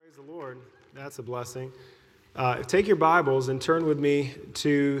the Lord. That's a blessing. Take your Bibles and turn with me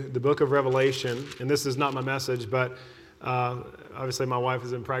to the book of Revelation. And this is not my message, but obviously my wife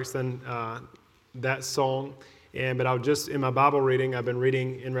has been practicing that song. But I've just, in my Bible reading, I've been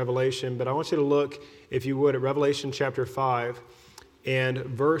reading in Revelation. But I want you to look, if you would, at Revelation chapter 5 and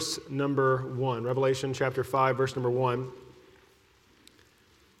verse number 1. Revelation chapter 5, verse number 1.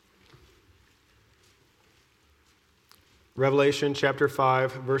 Revelation chapter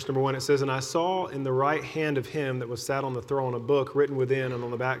 5, verse number 1, it says, "And I saw in the right hand of him that was sat on the throne a book written within and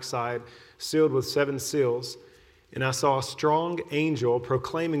on the backside, sealed with 7 seals. And I saw a strong angel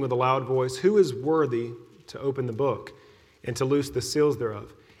proclaiming with a loud voice, 'Who is worthy to open the book and to loose the seals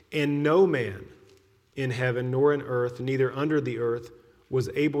thereof?' And no man in heaven nor in earth, neither under the earth, was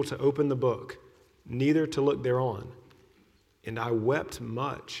able to open the book, neither to look thereon. And I wept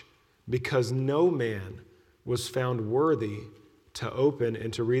much, because no man was found worthy to open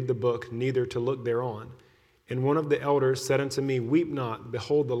and to read the book, neither to look thereon. And one of the elders said unto me, Weep not,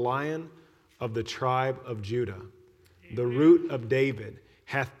 behold, the Lion of the tribe of Judah, the root of David,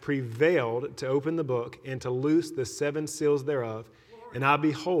 hath prevailed to open the book and to loose the 7 seals thereof. And I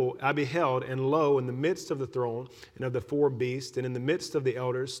beheld, and lo, in the midst of the throne and of the 4 beasts, and in the midst of the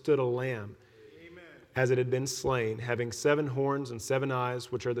elders stood a lamb, as it had been slain, having 7 horns and 7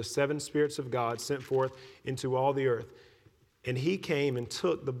 eyes, which are the 7 spirits of God sent forth into all the earth. And he came and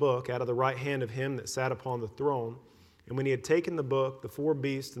took the book out of the right hand of him that sat upon the throne. And when he had taken the book, the 4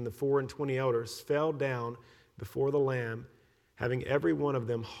 beasts and the 24 elders fell down before the Lamb, having every one of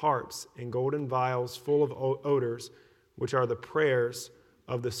them harps and golden vials full of odors, which are the prayers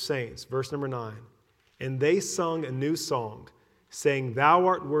of the saints." Verse number 9. "And they sung a new song, saying, Thou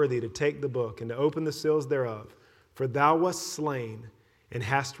art worthy to take the book and to open the seals thereof. For thou wast slain and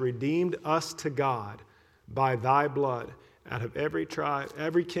hast redeemed us to God by thy blood out of every tribe,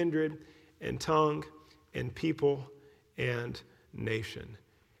 every kindred and tongue and people and nation."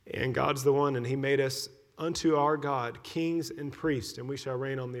 And God's the one, and he made us unto our God kings and priests, and we shall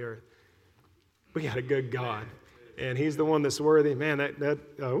reign on the earth. We got a good God. And he's the one that's worthy. Man, that's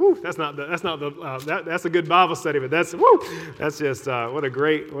a good Bible study, but that's just what a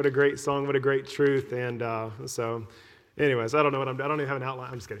great song, what a great truth. And so, anyways, I don't even have an outline.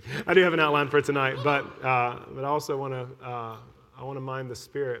 I'm just kidding. I do have an outline for tonight, but I also want to mind the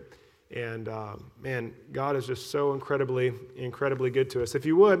Spirit. And man, God is just so incredibly good to us. If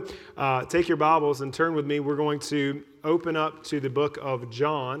you would take your Bibles and turn with me, we're going to open up to the book of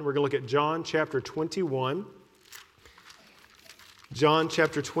John. We're going to look at John chapter 21. John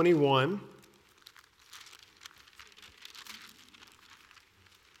chapter 21.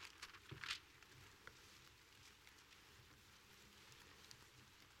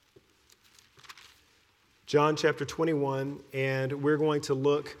 John chapter 21, and we're going to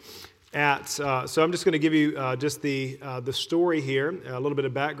look at, so I'm just going to give you just the story here, a little bit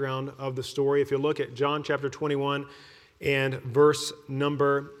of background of the story. If you look at John chapter 21 and verse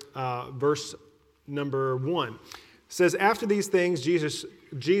number 1. It says, "After these things, Jesus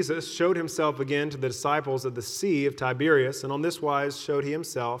showed himself again to the disciples at the Sea of Tiberias, and on this wise showed he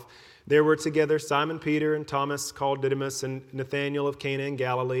himself. There were together Simon Peter and Thomas called Didymus, and Nathanael of Cana in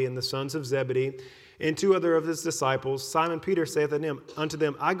Galilee, and the sons of Zebedee, and 2 other of his disciples. Simon Peter saith unto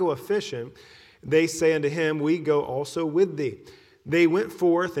them, I go a-fishing. They say unto him, We go also with thee. They went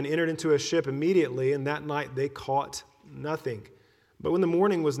forth and entered into a ship immediately, and that night they caught nothing. But when the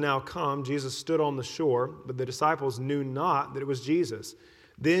morning was now come, Jesus stood on the shore, but the disciples knew not that it was Jesus.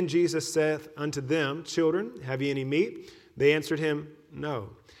 Then Jesus saith unto them, Children, have ye any meat? They answered him, No.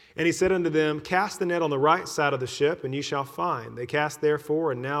 And he said unto them, Cast the net on the right side of the ship, and ye shall find. They cast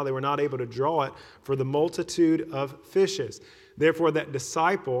therefore, and now they were not able to draw it for the multitude of fishes. Therefore that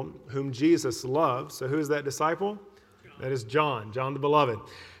disciple whom Jesus loved," so who is that disciple? John. That is John the beloved.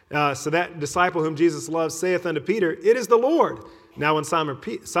 "So that disciple whom Jesus loved saith unto Peter, It is the Lord. Now when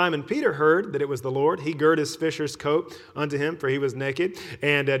Simon Peter heard that it was the Lord, he girt his fisher's coat unto him, for he was naked,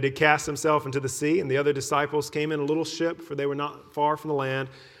 and did cast himself into the sea. And the other disciples came in a little ship, for they were not far from the land,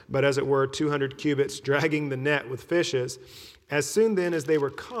 but as it were 200 cubits, dragging the net with fishes. As soon then as they were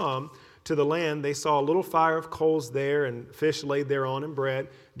come to the land, they saw a little fire of coals there, and fish laid thereon, and bread.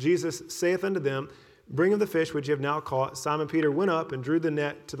 Jesus saith unto them, Bring of the fish which ye have now caught. Simon Peter went up and drew the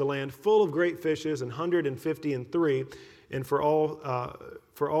net to the land, full of great fishes, 153. And for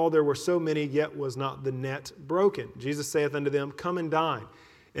all there were so many, yet was not the net broken. Jesus saith unto them, Come and dine.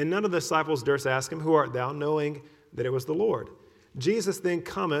 And none of the disciples durst ask him, Who art thou? Knowing that it was the Lord. Jesus then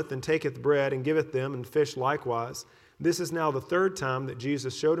cometh and taketh bread and giveth them, and fish likewise. This is now the 3rd time that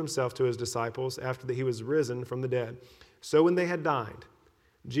Jesus showed himself to his disciples after that he was risen from the dead. So when they had dined,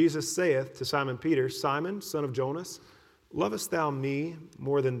 Jesus saith to Simon Peter, Simon, son of Jonas, lovest thou me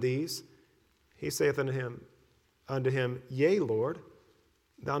more than these? He saith unto him, Yea, Lord,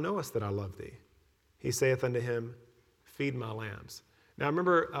 thou knowest that I love thee. He saith unto him, Feed my lambs. Now,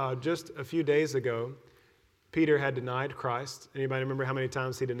 remember just a few days ago, Peter had denied Christ. Anybody remember how many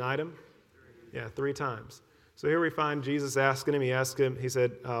times he denied him? Yeah, 3 times. So here we find Jesus asking him. He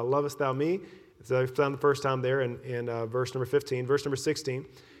said, Lovest thou me? So I found the first time there in verse number 15. Verse number 16,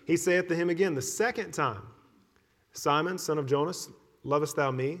 he saith to him again the second time, Simon, son of Jonas, lovest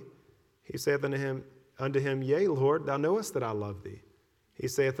thou me? He saith unto him, Yea, Lord, thou knowest that I love thee. He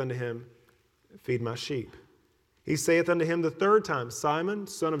saith unto him, Feed my sheep. He saith unto him the third time, Simon,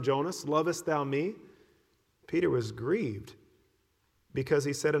 son of Jonas, lovest thou me? Peter was grieved, because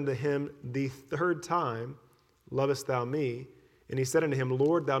he said unto him the third time, Lovest thou me? And he said unto him,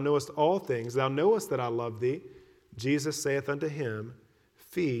 Lord, thou knowest all things. Thou knowest that I love thee. Jesus saith unto him,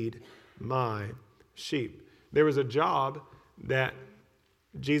 Feed my sheep. There was a job that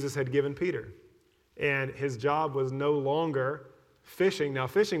Jesus had given Peter, and his job was no longer fishing. Now,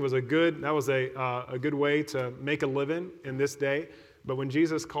 fishing was a good way to make a living in this day. But when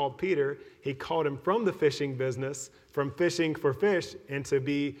Jesus called Peter, he called him from the fishing business, from fishing for fish, and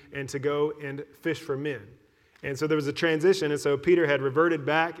to go and fish for men. And so there was a transition, and so Peter had reverted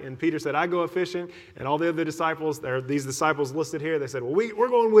back, and Peter said, I go a-fishing, and all the other disciples, these disciples listed here, they said, well, we're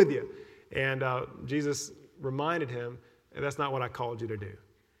going with you. And Jesus reminded him, that's not what I called you to do.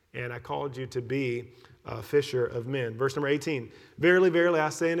 And I called you to be a fisher of men. Verse number 18, Verily, verily, I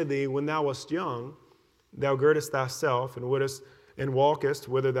say unto thee, when thou wast young, thou girdest thyself, and walkest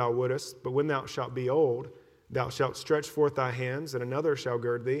whither thou wouldest, but when thou shalt be old, thou shalt stretch forth thy hands, and another shall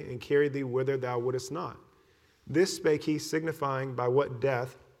gird thee, and carry thee whither thou wouldest not. This spake he, signifying by what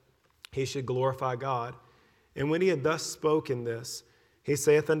death he should glorify God. And when he had thus spoken this, he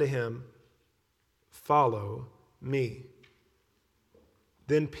saith unto him, Follow me.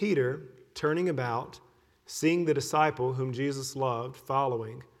 Then Peter, turning about, seeing the disciple whom Jesus loved,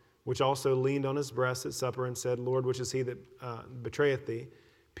 following, which also leaned on his breast at supper, and said, Lord, which is he that betrayeth thee?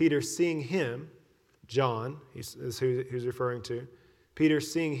 Peter, seeing him, John, is who he's referring to, Peter,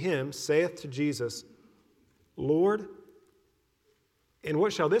 seeing him, saith to Jesus, Lord, and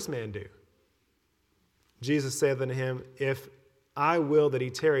what shall this man do? Jesus saith unto him, If I will that he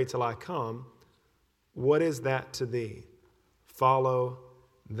tarry till I come, what is that to thee? Follow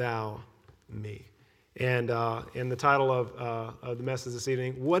thou me. And in the title of the message this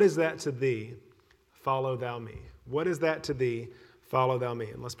evening, what is that to thee? Follow thou me. What is that to thee? Follow thou me.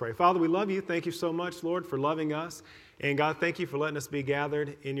 And let's pray. Father, we love you. Thank you so much, Lord, for loving us. And God, thank you for letting us be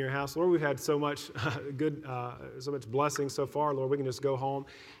gathered in your house. Lord, we've had so much so much blessing so far. Lord, we can just go home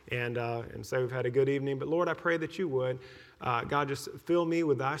and say we've had a good evening. But Lord, I pray that you would, God, just fill me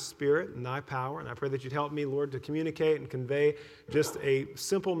with thy spirit and thy power. And I pray that you'd help me, Lord, to communicate and convey just a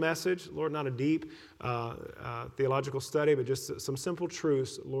simple message. Lord, not a deep theological study, but just some simple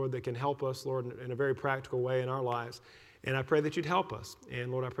truths, Lord, that can help us, Lord, in a very practical way in our lives. And I pray that you'd help us.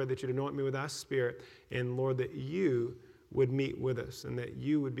 And Lord, I pray that you'd anoint me with thy spirit. And Lord, that you would meet with us and that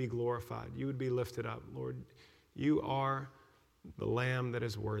you would be glorified. You would be lifted up. Lord, you are the Lamb that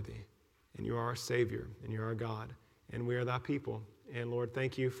is worthy. And you are our Savior. And you are our God. And we are thy people. And Lord,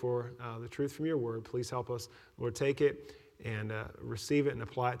 thank you for the truth from your word. Please help us. Lord, take it and receive it and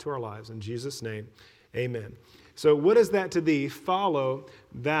apply it to our lives. In Jesus' name, amen. So what is that to thee? Follow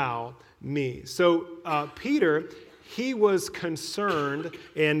thou me. So Peter, he was concerned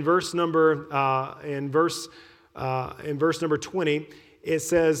in verse number 20. It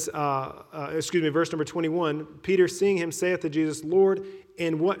says, verse number 21. Peter, seeing him, saith to Jesus, Lord,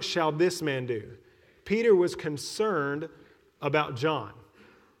 and what shall this man do? Peter was concerned about John.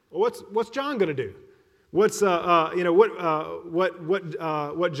 What's John going to do? What's what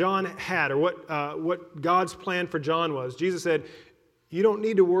John had, or what God's plan for John was? Jesus said, you don't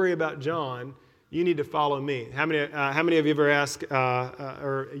need to worry about John. You need to follow me. How many of you ever asked,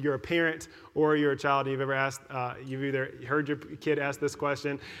 or you're a parent or you're a child, and you've ever asked, you've either heard your kid ask this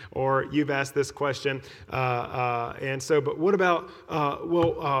question or you've asked this question, but what about,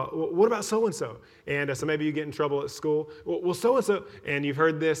 what about so-and-so? And so maybe you get in trouble at school. Well, so-and-so, and you've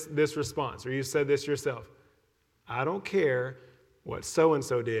heard this response, or you said this yourself. I don't care what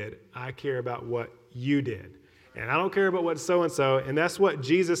so-and-so did. I care about what you did. And I don't care about what so-and-so, and that's what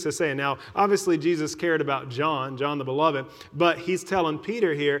Jesus is saying. Now, obviously, Jesus cared about John the beloved, but he's telling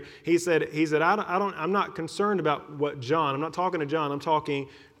Peter here, he said, I'm not concerned about what John, I'm not talking to John, I'm talking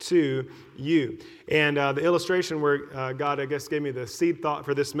to you. And the illustration where God, I guess, gave me the seed thought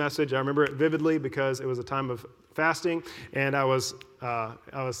for this message, I remember it vividly because it was a time of fasting, and I was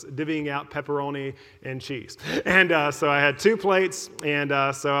divvying out pepperoni and cheese. And so I had 2 plates, and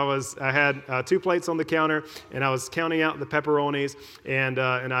so I had 2 plates on the counter, and I was counting out the pepperonis, and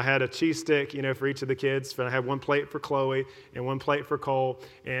I had a cheese stick, for each of the kids. I had 1 plate for Chloe and 1 plate for Cole,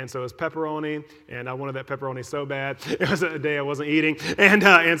 and so it was pepperoni, and I wanted that pepperoni so bad. It was a day I wasn't eating, and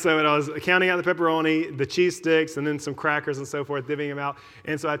so I was counting out the pepperoni, the cheese sticks, and then some crackers and so forth, divvying them out.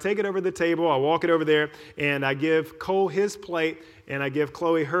 And so I take it over to the table, I walk it over there, and I give Cole his plate, and I give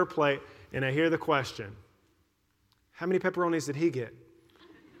Chloe her plate, and I hear the question, how many pepperonis did he get?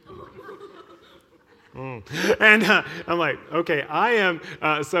 And I'm like, okay, I am,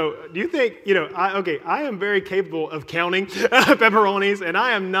 so do you think, I am very capable of counting pepperonis, and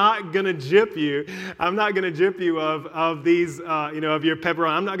I am not going to gyp you. I'm not going to gyp you of these, of your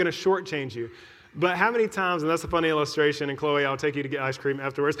pepperoni. I'm not going to shortchange you. But how many times, and that's a funny illustration, and Chloe, I'll take you to get ice cream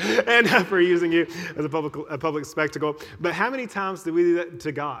afterwards, and for using you as a public spectacle. But how many times do we do that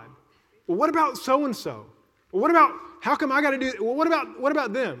to God? Well, what about so-and-so? Well, what about, how come I got to do, well, what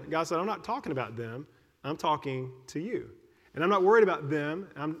about them? God said, I'm not talking about them. I'm talking to you. And I'm not worried about them.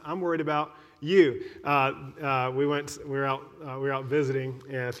 I'm worried about you. We were out visiting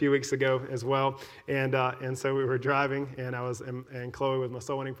a few weeks ago as well, and so we were driving, and Chloe was my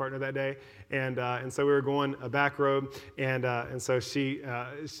soul winning partner that day, and so we were going a back road, and so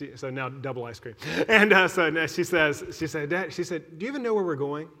so now double ice cream, and so now she said, Dad, do you even know where we're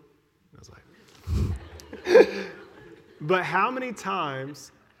going? And I was like, but how many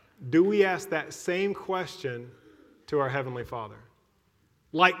times do we ask that same question to our Heavenly Father?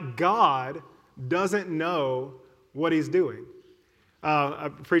 Like God doesn't know what He's doing. I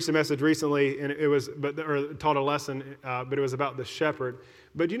preached a message recently, and taught a lesson, but it was about the shepherd.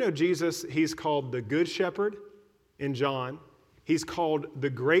 But Jesus, He's called the Good Shepherd in John. He's called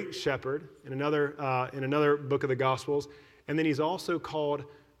the Great Shepherd in another book of the Gospels, and then He's also called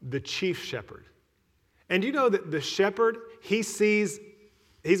the Chief Shepherd. And you know that the shepherd, he's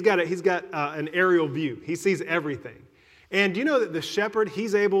got an aerial view. He sees everything. And you know that the shepherd,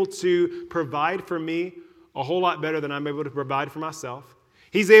 he's able to provide for me a whole lot better than I'm able to provide for myself.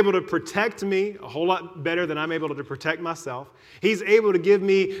 He's able to protect me a whole lot better than I'm able to protect myself. He's able to give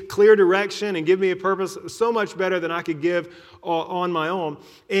me clear direction and give me a purpose so much better than I could give on my own.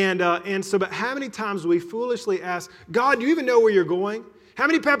 But how many times do we foolishly ask, God, do you even know where you're going? How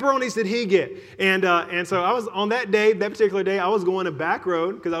many pepperonis did he get? And so I was on that particular day, I was going a back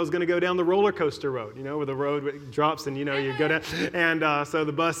road because I was going to go down the roller coaster road, where the road drops and, you go down. And so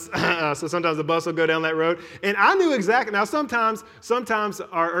the bus, so sometimes the bus will go down that road. And I knew exactly. Now, sometimes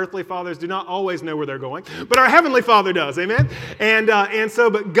our earthly fathers do not always know where they're going, but our Heavenly Father does. Amen?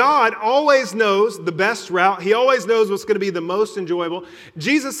 But God always knows the best route. He always knows what's going to be the most enjoyable.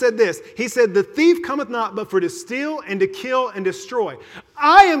 Jesus said this. He said, the thief cometh not but for to steal and to kill and destroy.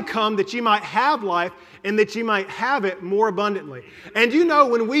 I am come that ye might have life and that ye might have it more abundantly. And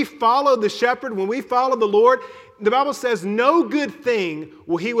when we follow the shepherd, when we follow the Lord, the Bible says no good thing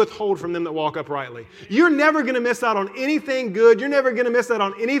will He withhold from them that walk uprightly. You're never going to miss out on anything good. You're never going to miss out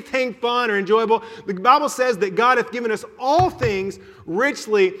on anything fun or enjoyable. The Bible says that God hath given us all things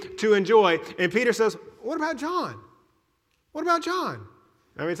richly to enjoy. And Peter says, what about John? What about John?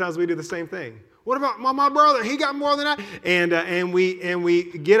 How many times we do the same thing? What about my brother? He got more than I. And we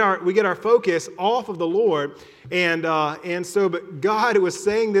get our focus off of the Lord. But God was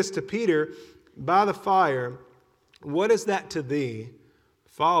saying this to Peter by the fire. What is that to thee?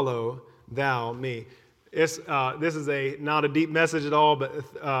 Follow thou me. This is not a deep message at all, but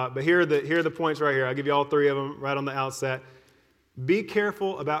here are the points right here. I'll give you all 3 of them right on the outset. Be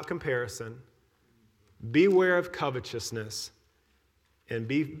careful about comparison. Beware of covetousness. And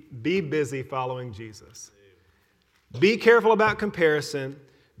be busy following Jesus. Be careful about comparison.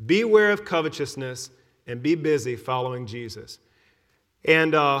 Beware of covetousness. And be busy following Jesus.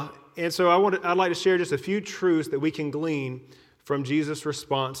 And so I'd like to share just a few truths that we can glean from Jesus'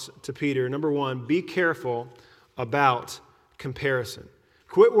 response to Peter. Number 1, be careful about comparison.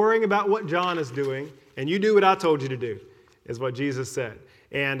 Quit worrying about what John is doing, and you do what I told you to do, is what Jesus said.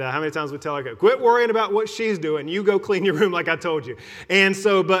 And how many times we tell her, quit worrying about what she's doing. You go clean your room like I told you. And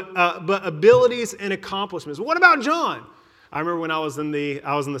so, but abilities and accomplishments. What about John? I remember when I was in the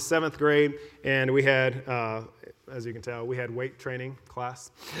 7th grade, and we had, as you can tell, we had weight training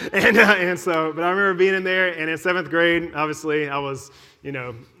class. But I remember being in there, and in 7th grade, obviously, I was,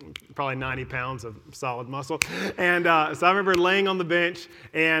 probably 90 pounds of solid muscle. And so I remember laying on the bench,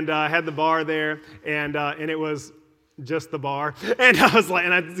 and I had the bar there, and it was just the bar, and I was like,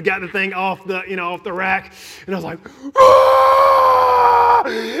 and I got the thing off the rack, and I was like, ah!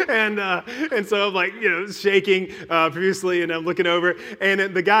 And so I'm like, shaking profusely, and I'm looking over, and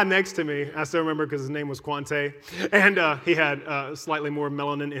the guy next to me, I still remember because his name was Quante, and he had slightly more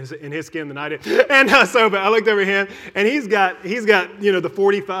melanin in his skin than I did, and but I looked over him, and he's got the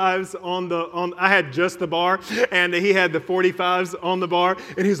 45s I had just the bar, and he had the 45s on the bar,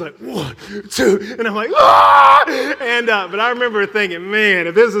 and he's like 1, 2, and I'm like and but I remember thinking, man,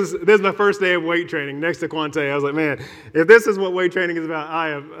 if this is my first day of weight training next to Quante, I was like, man, if this is what weight training is about,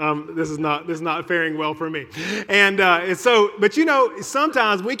 this is not faring well for me. And so, but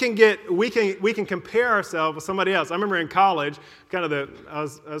sometimes we can compare ourselves with somebody else. I remember in college, I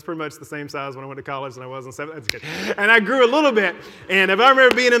was pretty much the same size when I went to college than I was in 7th grade. And I grew a little bit. And if I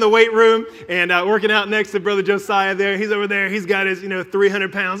remember being in the weight room and working out next to Brother Josiah there, he's over there, he's got his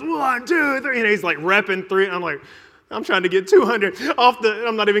 300 pounds, 1, 2, 3, and he's like repping 3. I'm like, I'm trying to get 200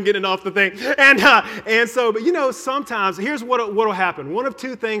 I'm not even getting off the thing. And so, but sometimes, here's what will happen. One of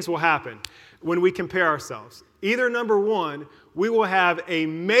two things will happen when we compare ourselves. Either number one, we will have a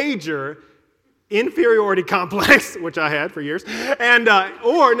major inferiority complex, which I had for years, and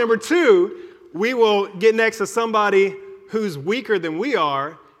or number two, we will get next to somebody who's weaker than we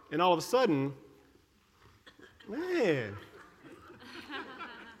are, and all of a sudden, man,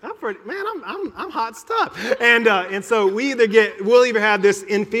 I'm hot stuff. And so we'll either have this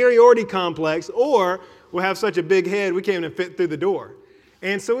inferiority complex, or we'll have such a big head we can't even fit through the door.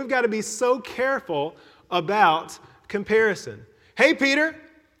 And so we've got to be so careful about comparison. Hey, Peter,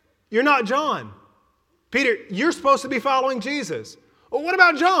 you're not John. Peter, you're supposed to be following Jesus. Well, what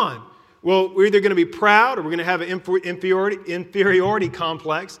about John? Well, we're either going to be proud or we're going to have an inferiority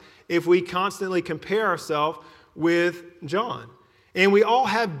complex if we constantly compare ourselves with John. And we all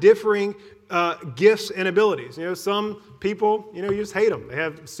have differing gifts and abilities. Some people, you just hate them. They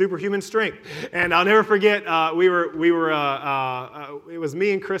have superhuman strength. And I'll never forget, it was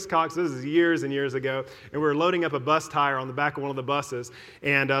me and Chris Cox, this is years and years ago, and we were loading up a bus tire on the back of one of the buses.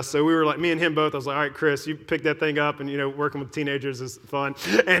 And so we were like, me and him both, I was like, all right, Chris, you pick that thing up, and working with teenagers is fun.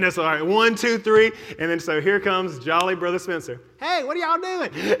 And it's all right, 1, 2, 3. And then so here comes jolly Brother Spencer. Hey, what are y'all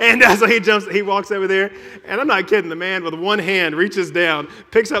doing? And so he walks over there, and I'm not kidding, the man with one hand reaches down,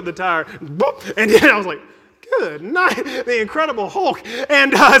 picks up the tire, boop, and then I was like, good night, the Incredible Hulk.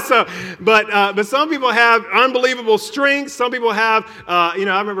 And but some people have unbelievable strength. Some people have, I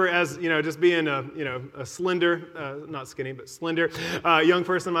remember as, just being a slender, not skinny, but slender young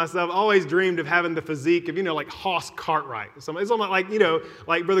person myself, always dreamed of having the physique of, like Hoss Cartwright. Somebody like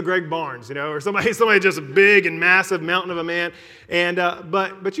like Brother Greg Barnes, or somebody just big and massive mountain of a man. And,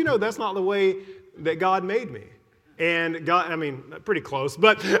 but that's not the way that God made me. And God, pretty close,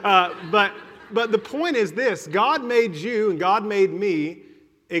 but the point is this: God made you and God made me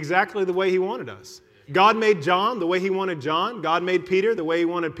exactly the way He wanted us. God made John the way He wanted John. God made Peter the way He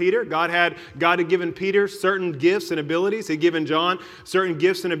wanted Peter. God had given Peter certain gifts and abilities. He'd given John certain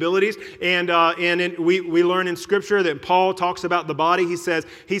gifts and abilities. And we learn in Scripture that Paul talks about the body. He said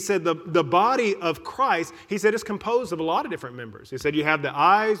the body of Christ, he said, is composed of a lot of different members. He said you have the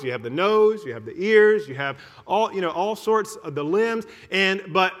eyes, you have the nose, you have the ears, you have all sorts of the limbs.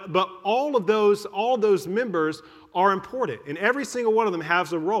 But all those members are important, and every single one of them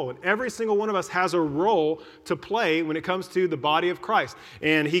has a role, and every single one of us has a role to play when it comes to the body of Christ.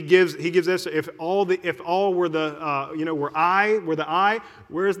 And he gives us, if all were the eye,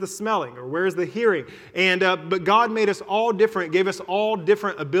 where's the smelling, or where's the hearing? And but God made us all different, gave us all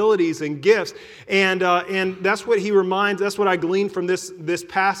different abilities and gifts, and that's what that's what I gleaned from this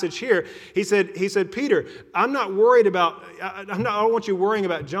passage here. He said, Peter, I'm not worried about, I don't want you worrying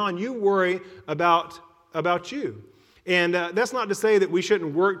about John. You worry about you. And that's not to say that we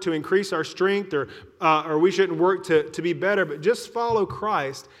shouldn't work to increase our strength or we shouldn't work to be better, but just follow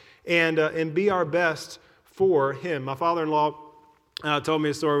Christ and be our best for Him. My father-in-law told me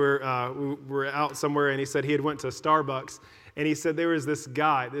a story where we were out somewhere, and he said he had went to Starbucks, and he said there was this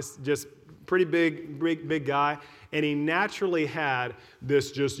guy, this just pretty big guy, and he naturally had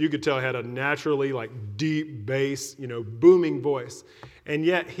this you could tell he had a naturally deep bass, booming voice. And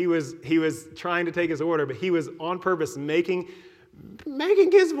yet he was trying to take his order, but he was on purpose making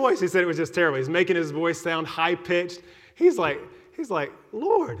his voice. He said it was just terrible. He's making his voice sound high pitched. He's like,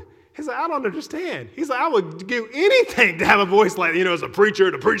 Lord. He's like, I don't understand. He's like, I would do anything to have a voice like, as a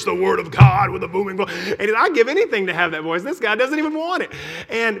preacher, to preach the word of God with a booming voice. And I'd give anything to have that voice. This guy doesn't even want it.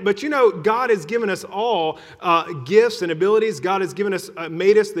 But God has given us all gifts and abilities. God has given us,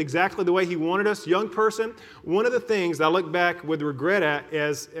 made us exactly the way He wanted us. Young person, one of the things I look back with regret at,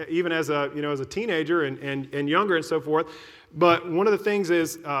 even as a teenager and younger and so forth. But one of the things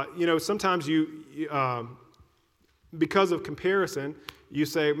is, sometimes you because of comparison, you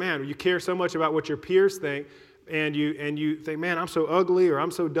say, man, you care so much about what your peers think, and you think, man, I'm so ugly or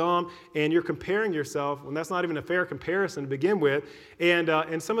I'm so dumb, and you're comparing yourself when that's not even a fair comparison to begin with.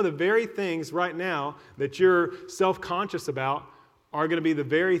 And some of the very things right now that you're self-conscious about are going to be the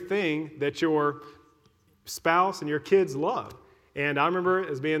very thing that your spouse and your kids love. And I remember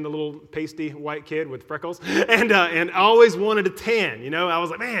as being the little pasty white kid with freckles, and I always wanted a tan. I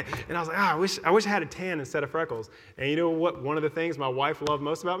was like, man, and I was like, I wish I had a tan instead of freckles. And you know what? One of the things my wife loved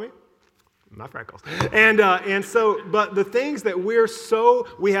most about me. My freckles. But the things that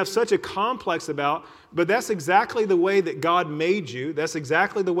we have such a complex about, but that's exactly the way that God made you. That's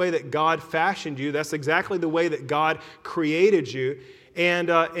exactly the way that God fashioned you. That's exactly the way that God created you. And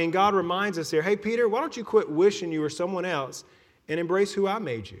God reminds us here, hey, Peter, why don't you quit wishing you were someone else and embrace who I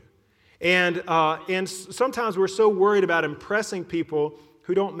made you? And sometimes we're so worried about impressing people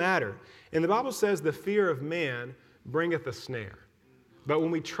who don't matter. And the Bible says the fear of man bringeth a snare. But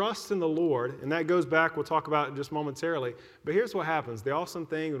when we trust in the Lord, and that goes back, we'll talk about it just momentarily, but here's what happens. The awesome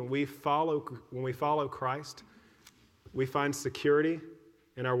thing when we follow Christ, we find security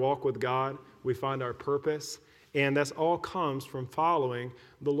in our walk with God, we find our purpose, and that's all comes from following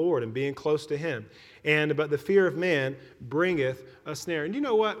the Lord and being close to Him. But the fear of man bringeth a snare. And you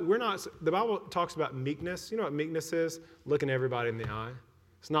know what? The Bible talks about meekness. You know what meekness is? Looking everybody in the eye.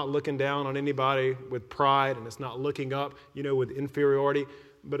 It's not looking down on anybody with pride, and it's not looking up, with inferiority,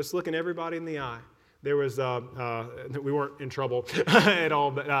 but it's looking everybody in the eye. There was, we weren't in trouble at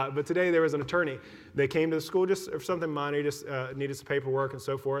all, but today there was an attorney that came to the school just for something minor. He just needed some paperwork and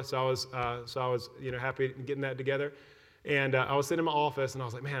so forth. So I was happy getting that together. And I was sitting in my office, and I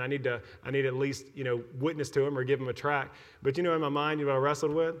was like, man, I need to at least, witness to him or give him a tract. But in my mind, what I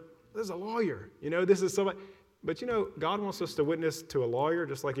wrestled with? This is a lawyer. This is somebody. But God wants us to witness to a lawyer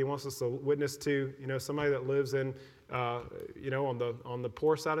just like He wants us to witness to somebody that lives in on the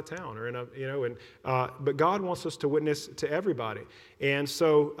poor side of town or but God wants us to witness to everybody. And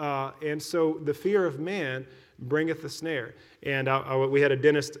so the fear of man bringeth the snare. And we had a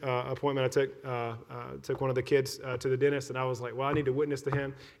dentist appointment. I took one of the kids to the dentist, and I was like, well, I need to witness to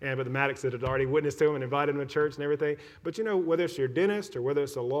him. But the Maddox had already witnessed to him and invited him to church and everything. But whether it's your dentist or whether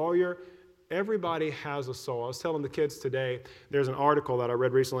it's a lawyer, everybody has a soul. I was telling the kids today, there's an article that I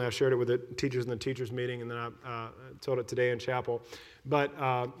read recently. I shared it with the teachers in the teachers meeting, and then I told it today in chapel. But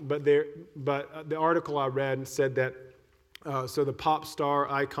the article I read said that so the pop star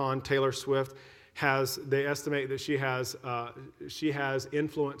icon Taylor Swift they estimate that she has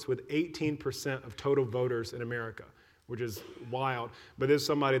influence with 18% of total voters in America, which is wild. But there's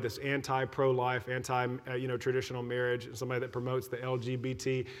somebody that's anti-pro-life, traditional marriage, somebody that promotes the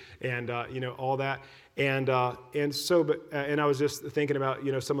LGBT and all that. And I was just thinking about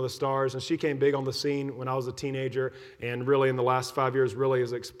some of the stars, and she came big on the scene when I was a teenager, and really in the last 5 years really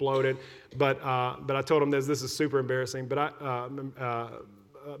has exploded. But I told them this is super embarrassing. But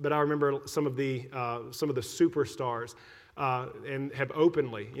I remember some of the superstars. And have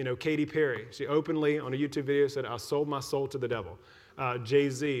openly, Katy Perry, she openly on a YouTube video said, I sold my soul to the devil.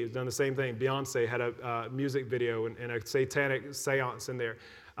 Jay-Z has done the same thing. Beyonce had a music video and a satanic seance in there.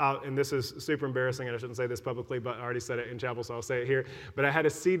 And this is super embarrassing, and I shouldn't say this publicly, but I already said it in chapel, so I'll say it here. But I had a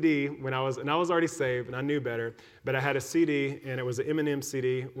CD and I was already saved, and I knew better. But I had a CD, and it was an Eminem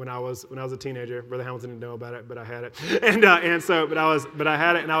CD when I was a teenager. Brother Hamilton didn't know about it, but I had it, but I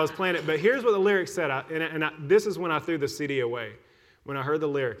had it, and I was playing it. But here's what the lyrics said, this is when I threw the CD away, when I heard the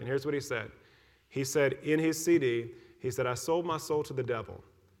lyric. And here's what he said. He said in his CD, he said, I sold my soul to the devil.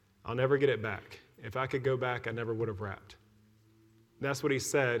 I'll never get it back. If I could go back, I never would have rapped. That's what he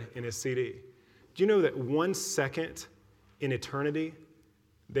said in his CD. Do you know that 1 second in eternity,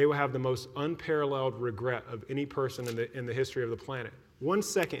 they will have the most unparalleled regret of any person in the history of the planet? 1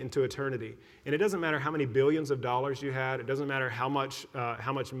 second into eternity. And it doesn't matter how many billions of dollars you had. It doesn't matter how much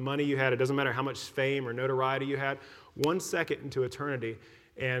money you had. It doesn't matter how much fame or notoriety you had. 1 second into eternity.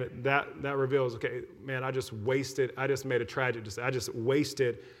 And that reveals, okay, man, I just made a tragic decision. I just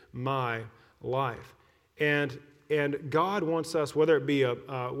wasted my life. And God wants us, whether it be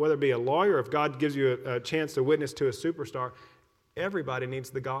a lawyer, if God gives you a chance to witness to a superstar, everybody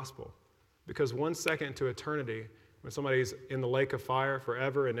needs the gospel. Because 1 second into eternity, when somebody's in the lake of fire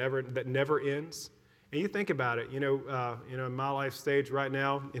forever and ever, that never ends. And you think about it, in my life stage right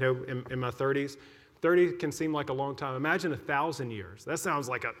now, in my 30s, 30 can seem like a long time. Imagine 1,000 years. That sounds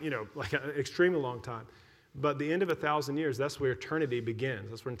like an extremely long time. But the end of 1,000 years, that's where eternity begins.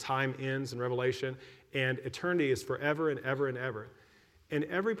 That's when time ends in Revelation. And eternity is forever and ever and ever. And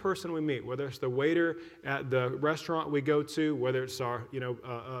every person we meet, whether it's the waiter at the restaurant we go to, whether it's our,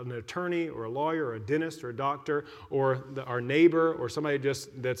 an attorney or a lawyer or a dentist or a doctor or our neighbor or somebody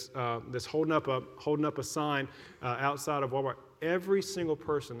that's holding up a sign outside of Walmart, every single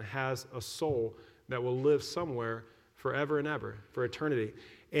person has a soul that will live somewhere forever and ever, for eternity.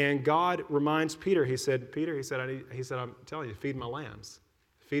 And God reminds Peter, he said, I'm telling you, feed my lambs,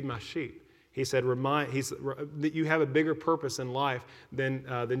 feed my sheep. He said, that you have a bigger purpose in life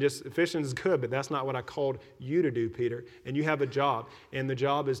than just fishing is good, but that's not what I called you to do, Peter. And you have a job, and the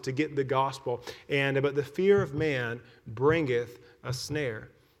job is to get the gospel. But the fear of man bringeth a snare.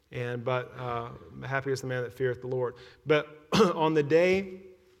 But happy is the man that feareth the Lord. But on the day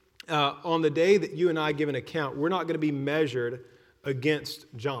that you and I give an account, we're not going to be measured against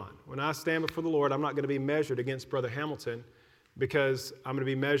John. When I stand before the Lord, I'm not going to be measured against Brother Hamilton, because I'm going to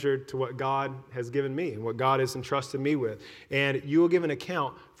be measured to what God has given me and what God has entrusted me with. And you will give an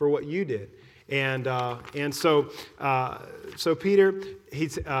account for what you did. So Peter,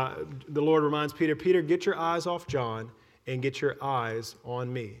 the Lord reminds Peter, get your eyes off John and get your eyes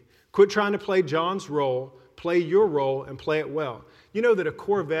on me. Quit trying to play John's role, play your role, and play it well. You know that a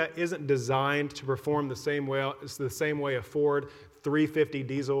Corvette isn't designed to perform the same way a Ford 350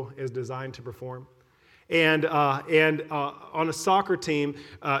 diesel is designed to perform. And on a soccer team,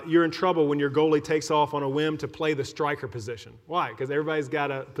 you're in trouble when your goalie takes off on a whim to play the striker position. Why? Because everybody's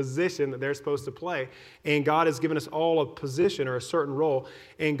got a position that they're supposed to play. And God has given us all a position or a certain role.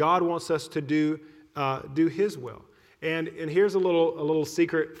 And God wants us to do His will. And here's a little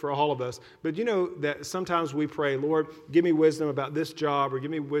secret for all of us. But you know that sometimes we pray, Lord, give me wisdom about this job, or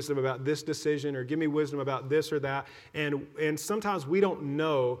give me wisdom about this decision, or give me wisdom about this or that. And sometimes we don't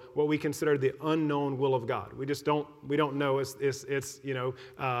know what we consider the unknown will of God. We just don't know. It's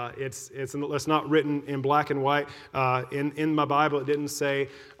not written in black and white. In my Bible, it didn't say,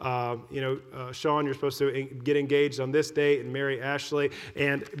 Sean, you're supposed to get engaged on this date and marry Ashley.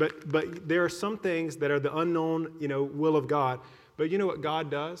 But there are some things that are the unknown, will of God. But you know what God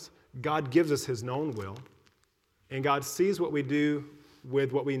does? God gives us His known will. And God sees what we do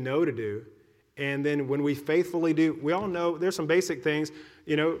with what we know to do. And then when we faithfully do, we all know there's some basic things,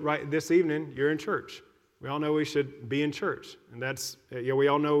 right this evening, you're in church. We all know we should be in church. And that's, we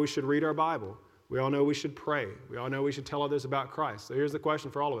all know we should read our Bible. We all know we should pray. We all know we should tell others about Christ. So here's the question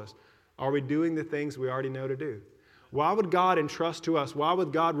for all of us. Are we doing the things we already know to do? Why would God entrust to us? Why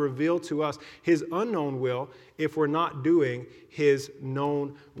would God reveal to us His unknown will if we're not doing His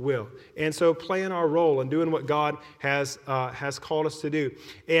known will? And so playing our role and doing what God has called us to do.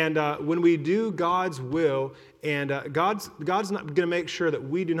 And when we do God's will, and God's not going to make sure that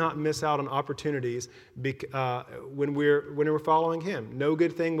we do not miss out on opportunities when we're following Him. No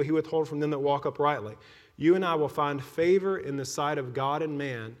good thing will He withhold from them that walk uprightly. You and I will find favor in the sight of God and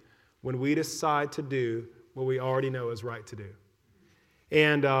man when we decide to do what we already know is right to do.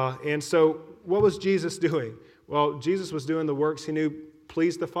 And so what was Jesus doing? Well, Jesus was doing the works He knew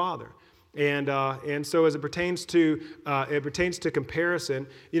pleased the Father. And so as it pertains to comparison,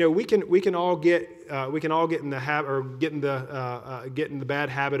 we can all get in the habit, or get in the bad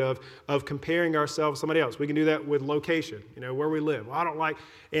habit of comparing ourselves to somebody else. We can do that with location, where we live. Well, I don't like,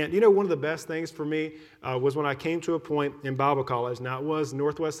 and one of the best things for me was when I came to a point in Bible college. Now it was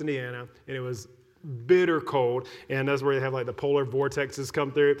Northwest Indiana, and it was bitter cold, and that's where they have like the polar vortexes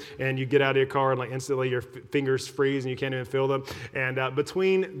come through, and you get out of your car and like instantly your fingers freeze and you can't even feel them. And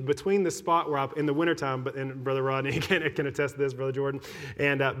between the spot where in the wintertime, and Brother Rodney can attest to this, Brother Jordan,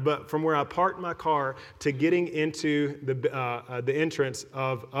 but from where I parked my car to getting into the entrance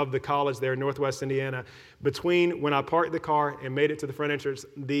of the college there in Northwest Indiana, between when I parked the car and made it to the front entrance,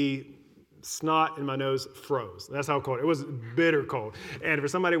 the snot in my nose froze. That's how cold. It was bitter cold. And for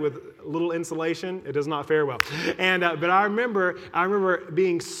somebody with little insulation, it does not fare well. But I remember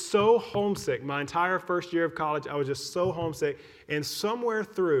being so homesick. My entire first year of college, I was just so homesick. And somewhere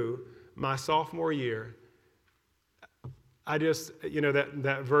through my sophomore year, I just,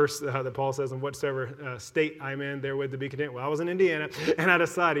 that verse that Paul says, in whatsoever state I'm in, therewith to be content. Well, I was in Indiana, and I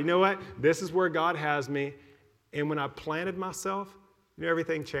decided, what? This is where God has me. And when I planted myself,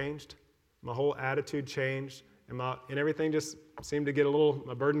 everything changed. My whole attitude changed, and everything just seemed to get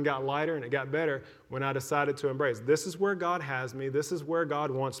my burden got lighter, and it got better when I decided to embrace. This is where God has me. This is where God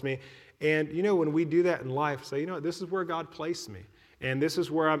wants me. And, when we do that in life, say, this is where God placed me. And this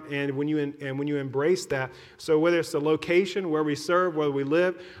is where and when you embrace that, so whether it's the location where we serve, where we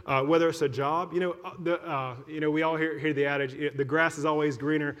live, whether it's a job, we all hear the adage, the grass is always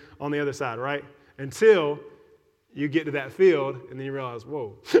greener on the other side, right? Until you get to that field, and then you realize,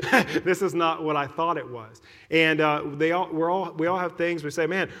 whoa, this is not what I thought it was. And we all have things. We say,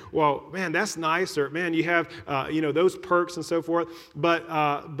 man, that's nice, or man, you have those perks and so forth.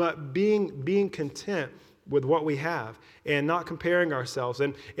 But being content with what we have and not comparing ourselves.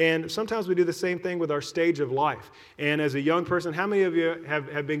 And sometimes we do the same thing with our stage of life. And as a young person, how many of you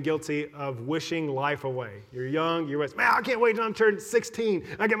have been guilty of wishing life away? You're young, you're man, I can't wait till I turn 16,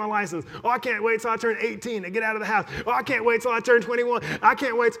 I get my license. Oh, I can't wait till I turn 18 to get out of the house. Oh, I can't wait till I turn 21. I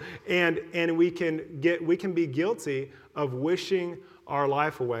can't wait. And we can be guilty of wishing our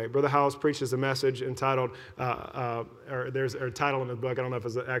life away. Brother Howells preaches a message entitled, or there's a title in the book, I don't know if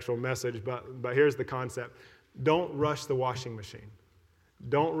it's an actual message, but here's the concept. Don't rush the washing machine.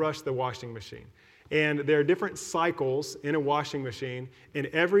 Don't rush the washing machine. And there are different cycles in a washing machine, and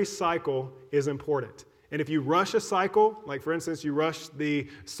every cycle is important. And if you rush a cycle, like for instance, you rush the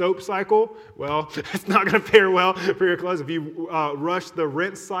soap cycle, well, it's not going to fare well for your clothes. If you rush the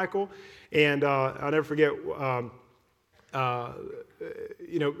rinse cycle, and I'll never forget,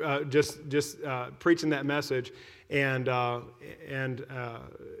 just preaching that message, and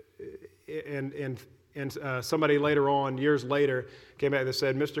somebody later on, years later, came back and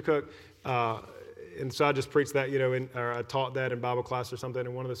said, Mr. Cook, and so I just preached that, or I taught that in Bible class or something,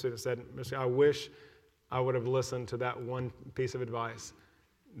 and one of the students said, Mr. I wish I would have listened to that one piece of advice.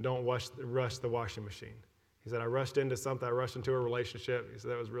 Don't rush the washing machine. He said, I rushed into something, I rushed into a relationship. He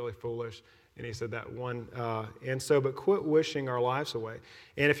said, that was really foolish. And he said that one, but quit wishing our lives away.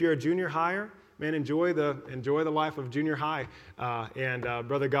 And if you're a junior higher, man, enjoy the life of junior high.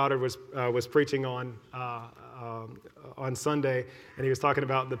 Brother Goddard was preaching on Sunday, and he was talking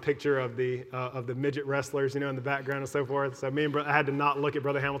about the picture of the midget wrestlers, in the background and so forth. So I had to not look at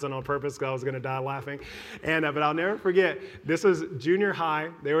Brother Hamilton on purpose because I was going to die laughing. But I'll never forget, this was junior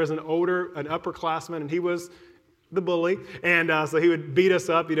high. There was an upperclassman, and he was the bully, and so he would beat us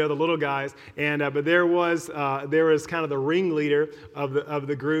up, the little guys. But there was kind of the ringleader of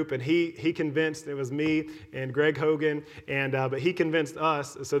the group, and he convinced, it was me and Greg Hogan, but he convinced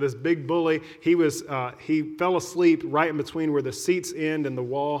us. So this big bully, he fell asleep right in between where the seats end and the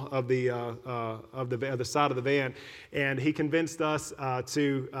wall of the side of the van, and he convinced us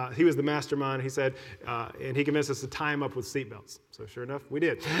he was the mastermind. He said, and he convinced us to tie him up with seatbelts. So sure enough, we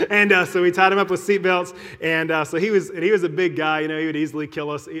did. And so we tied him up with seatbelts, and so he was a big guy. He would easily kill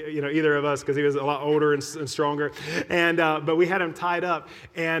us, either of us, because he was a lot older and stronger. But we had him tied up,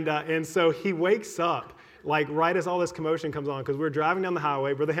 and so he wakes up like right as all this commotion comes on, because we're driving down the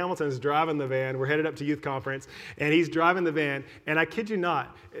highway. Brother Hamilton's driving the van. We're headed up to youth conference, and he's driving the van. And I kid you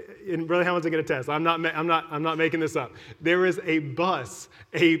not, and Brother Hamilton can attest, I'm not making this up. There is a bus,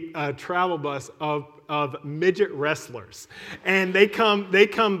 a travel bus of midget wrestlers, and they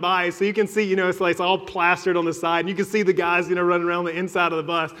come by, so you can see, it's all plastered on the side, and you can see the guys, running around the inside of the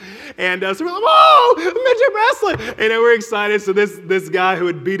bus, and so we're like, whoa, midget wrestling, and we're excited. So this guy who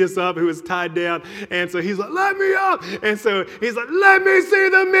had beat us up, who was tied down, and so he's like, let me up, and so he's like, let me see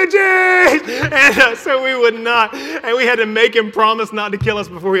the midget, and so we would not, and we had to make him promise not to kill us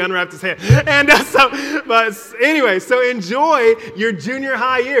before he unwrapped his hand, but anyway, so enjoy your junior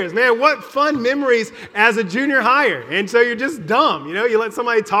high years, man. What fun memories as a junior higher. And so you're just dumb, you let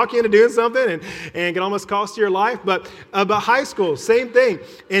somebody talk you into doing something and it can almost cost you your life. But high school, same thing,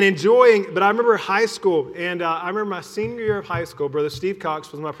 and enjoying. But I remember high school, and I remember my senior year of high school, Brother Steve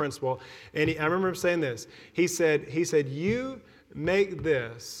Cox was my principal, and I remember him saying this. He said, you make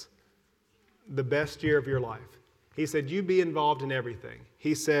this the best year of your life. He said, you be involved in everything.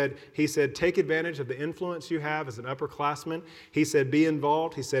 He said, take advantage of the influence you have as an upperclassman. He said, be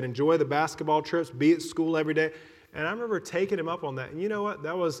involved. He said, enjoy the basketball trips, be at school every day. And I remember taking him up on that. And you know what?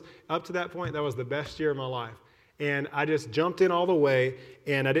 That was, up to that point, that was the best year of my life. And I just jumped in all the way,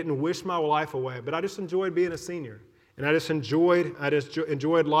 and I didn't wish my life away, but I just enjoyed being a senior. And I just enjoyed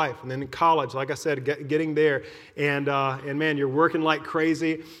life. And then in college, like I said, getting there, and man, you're working like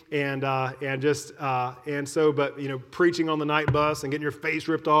crazy, but preaching on the night bus and getting your face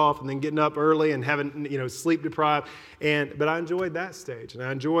ripped off, and then getting up early and having sleep deprived. But I enjoyed that stage, and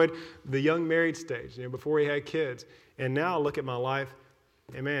I enjoyed the young married stage, before we had kids. And now I look at my life,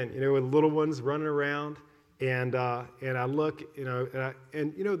 and man, with little ones running around, and I look,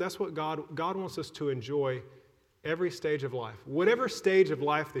 that's what God wants us to enjoy. Every stage of life. Whatever stage of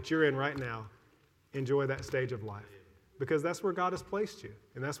life that you're in right now, enjoy that stage of life. because that's where God has placed you,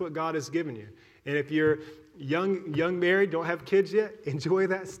 and that's what God has given you. And if you're young married, don't have kids yet, enjoy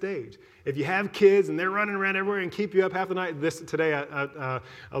that stage. If you have kids and they're running around everywhere and keep you up half the night, today I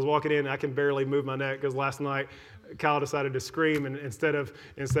was walking in and I can barely move my neck because last night Kyle decided to scream, and instead of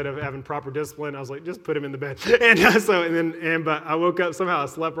having proper discipline, I was like, just put him in the bed. But I woke up somehow, I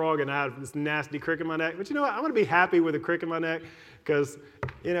slept wrong, and I had this nasty crick in my neck. But you know what? I'm going to be happy with a crick in my neck because,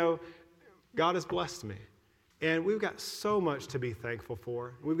 God has blessed me. And we've got so much to be thankful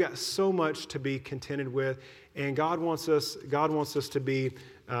for. We've got so much to be contented with, and God wants us to be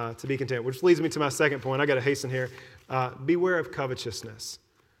content. Which leads me to my second point. I got to hasten here. Beware of covetousness.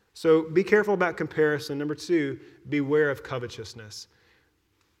 So be careful about comparison. Number 2, beware of covetousness.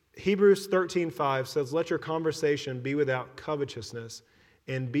 Hebrews 13:5 says, "Let your conversation be without covetousness,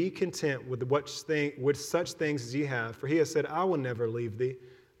 and be content with such things as ye have. For he has said, I will never leave thee,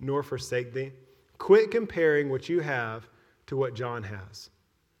 nor forsake thee." Quit comparing what you have to what John has.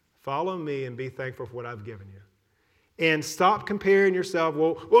 Follow me and be thankful for what I've given you. And stop comparing yourself.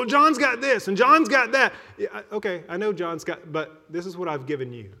 Well, John's got this and John's got that. Yeah, okay, I know John's got, but this is what I've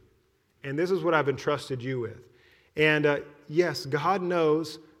given you. And this is what I've entrusted you with. And yes, God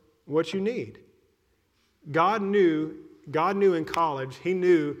knows what you need. God knew in college, he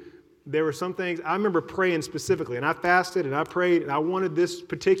knew there were some things. I remember praying specifically, and I fasted and I prayed, and I wanted this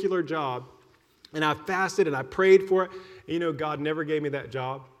particular job. And I fasted and I prayed for it. God never gave me that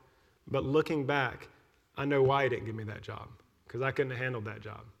job. But looking back, I know why he didn't give me that job. Because I couldn't have handled that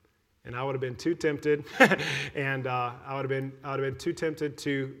job. And I would have been too tempted. And I would have been too tempted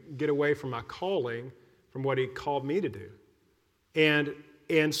to get away from my calling, from what he called me to do.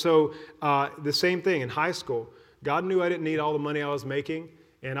 And so the same thing in high school. God knew I didn't need all the money I was making.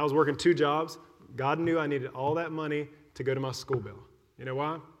 And I was working 2 jobs. God knew I needed all that money to go to my school bill. You know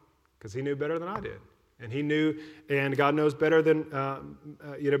why? Because he knew better than I did. And he knew, and God knows better than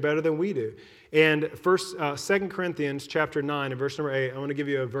we do. And 2 Corinthians chapter 9 and verse number 8, I want to give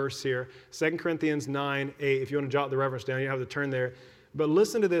you a verse here. 2 Corinthians 9:8, if you want to jot the reference down, you have to turn there. But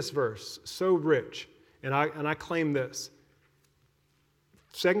listen to this verse, so rich, and I claim this.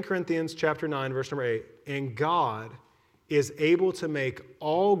 2 Corinthians chapter 9, verse number 8, "And God is able to make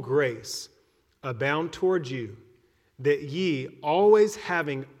all grace abound towards you, that ye, always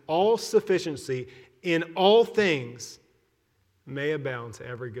having all sufficiency in all things, may abound to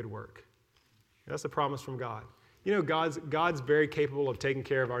every good work." That's a promise from God. God's very capable of taking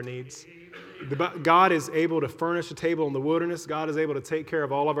care of our needs. God is able to furnish a table in the wilderness. God is able to take care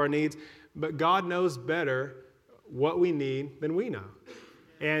of all of our needs. But God knows better what we need than we know.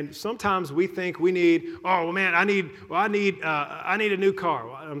 And sometimes we think we need, I need a new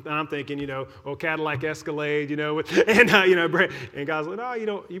car. And I'm thinking, Cadillac Escalade, and God's like,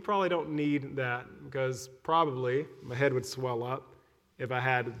 no, you probably don't need that, because probably my head would swell up if I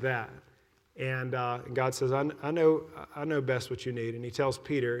had that. And God says, I know best what you need. And he tells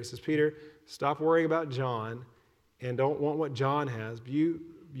Peter, he says, Peter, stop worrying about John and don't want what John has.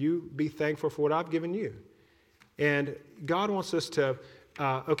 You be thankful for what I've given you. And God wants us to,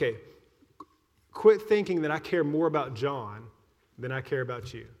 quit thinking that I care more about John than I care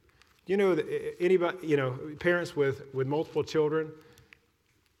about you. Anybody, parents with multiple children,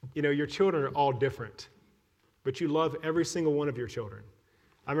 your children are all different, but you love every single one of your children.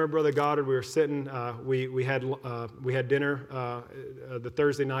 I remember Brother Goddard, we were sitting, we had dinner the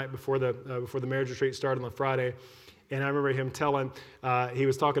Thursday night before the marriage retreat started on the Friday. And I remember him telling, he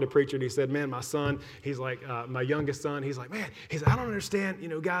was talking to a preacher, and he said, man, my son, he's like, my youngest son, he's like, man, I don't understand,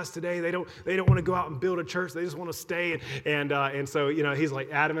 guys today, they don't want to go out and build a church, they just want to stay. And so, he's like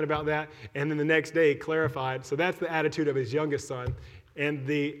adamant about that. And then the next day he clarified, so that's the attitude of his youngest son. And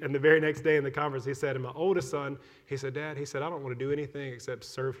the very next day in the conference, he said, and my oldest son, he said, Dad, I don't want to do anything except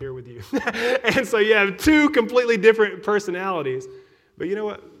serve here with you. And so you have 2 completely different personalities. But you know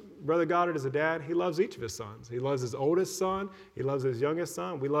what? Brother Goddard is a dad. He loves each of his sons. He loves his oldest son. He loves his youngest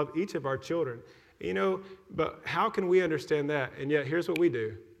son. We love each of our children. But how can we understand that? And yet, here's what we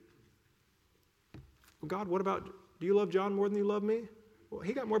do. Well, God, do you love John more than you love me? Well,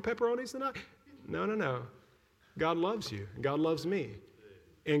 he got more pepperonis than I. No. God loves you. And God loves me.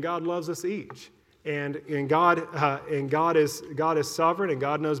 And God loves us each. And God is sovereign, and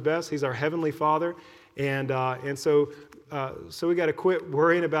God knows best. He's our heavenly Father. And so we got to quit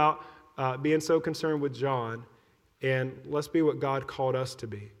worrying about being so concerned with John, and let's be what God called us to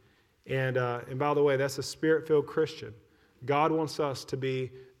be. And by the way, that's a Spirit-filled Christian. God wants us to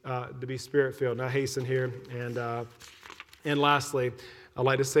be Spirit-filled. Now, hasten here, and lastly, I'd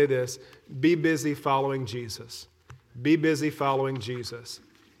like to say this: be busy following Jesus. Be busy following Jesus.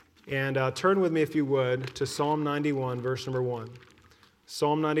 And turn with me, if you would, to Psalm 91, verse number 1.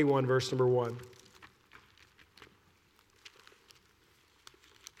 Psalm 91, verse number 1.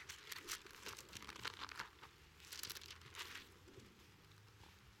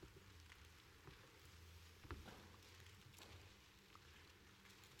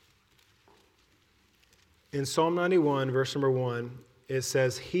 In Psalm 91, verse number 1, it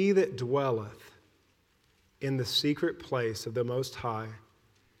says, "He that dwelleth in the secret place of the Most High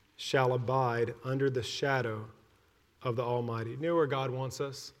shall abide under the shadow of the Almighty." You know where God wants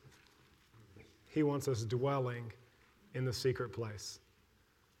us? He wants us dwelling in the secret place.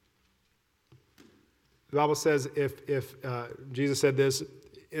 The Bible says, if Jesus said this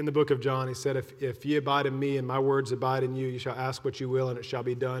in the book of John, he said, if ye abide in me and my words abide in you, you shall ask what you will and it shall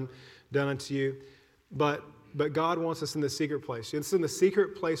be done unto you. But God wants us in the secret place. It's in the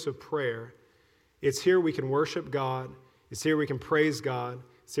secret place of prayer. It's here we can worship God. It's here we can praise God.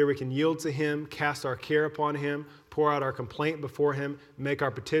 It's here we can yield to Him, cast our care upon Him, pour out our complaint before Him, make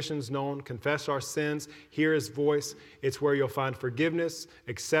our petitions known, confess our sins, hear His voice. It's where you'll find forgiveness,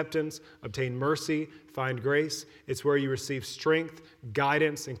 acceptance, obtain mercy, find grace. It's where you receive strength,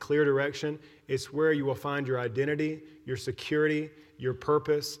 guidance, and clear direction. It's where you will find your identity, your security, your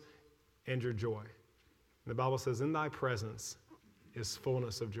purpose, and your joy. And the Bible says, in thy presence is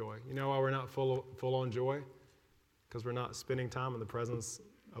fullness of joy. You know why we're not full on joy? Because we're not spending time in the presence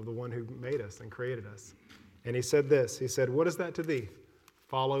of the one who made us and created us. And he said this, he said, "What is that to thee?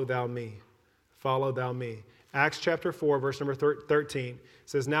 Follow thou me. Follow thou me." Acts chapter 4, verse number 13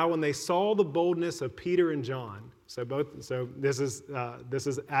 says, "Now when they saw the boldness of Peter and John," so this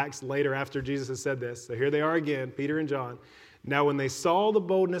is Acts later after Jesus has said this. So here they are again, Peter and John. "Now when they saw the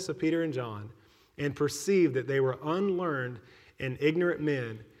boldness of Peter and John and perceived that they were unlearned and ignorant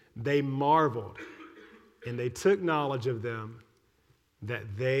men, they marveled, and they took knowledge of them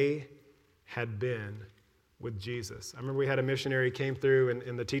that they had been with Jesus." I remember we had a missionary came through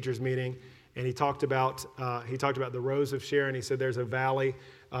in the teachers' meeting, and he talked about the Rose of Sharon. He said there's a valley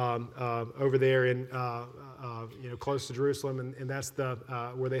over there in close to Jerusalem, and that's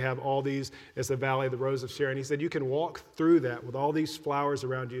where they have all these. It's the valley of the Rose of Sharon. He said you can walk through that with all these flowers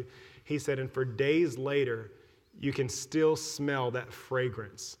around you. He said, and for days later, you can still smell that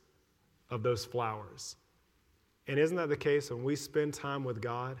fragrance of those flowers. And isn't that the case when we spend time with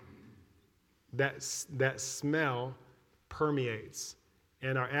God? That smell permeates.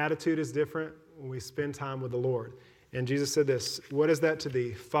 And our attitude is different when we spend time with the Lord. And Jesus said this, "What is that to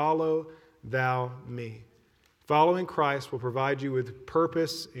thee? Follow thou me." Following Christ will provide you with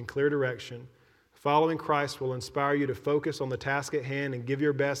purpose and clear direction. Following Christ will inspire you to focus on the task at hand and give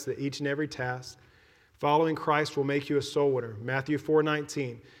your best at each and every task. Following Christ will make you a soul winner. Matthew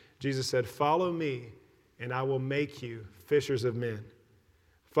 4:19, Jesus said, "Follow me, and I will make you fishers of men."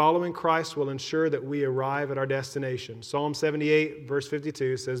 Following Christ will ensure that we arrive at our destination. Psalm 78, verse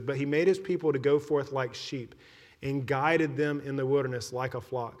 52 says, "But he made his people to go forth like sheep and guided them in the wilderness like a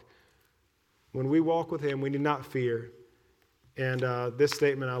flock." When we walk with him, we need not fear. And this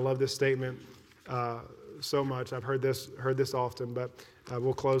statement, I love this statement so much. I've heard this often, but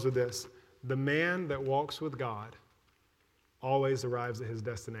we'll close with this. The man that walks with God always arrives at his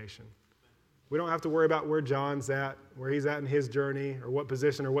destination. We don't have to worry about where John's at, where he's at in his journey, or what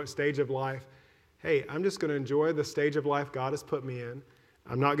position or what stage of life. Hey, I'm just going to enjoy the stage of life God has put me in.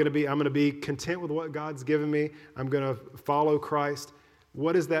 I'm going to be content with what God's given me. I'm going to follow Christ.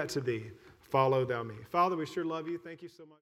 What is that to thee? Follow thou me. Father, we sure love you. Thank you so much.